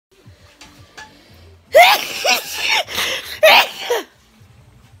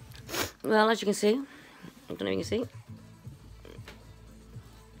Well, as you can see, I don't know if you can see,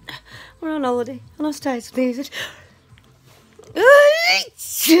 we're on holiday and I started sneezing.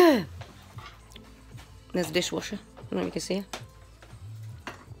 There's a dishwasher. I don't know if you can see it.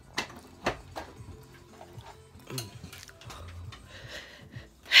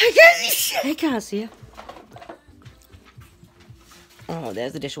 I can't see it. Oh,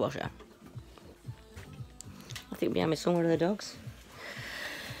 there's the dishwasher. I think behind me somewhere are the dogs.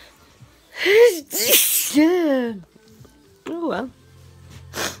 Oh well.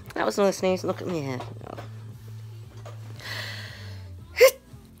 That was another sneeze. Look at me here.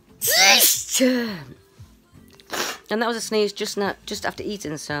 And that was a sneeze just after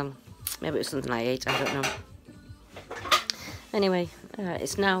eating, so maybe it was something I ate, I don't know. Anyway,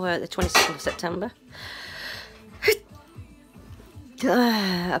 it's now the 22nd of September.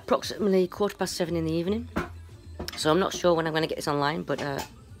 Approximately 7:15 in the evening. So I'm not sure when I'm going to get this online, but I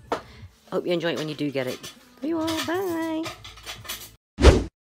hope you enjoy it when you do get it. Love you all, bye!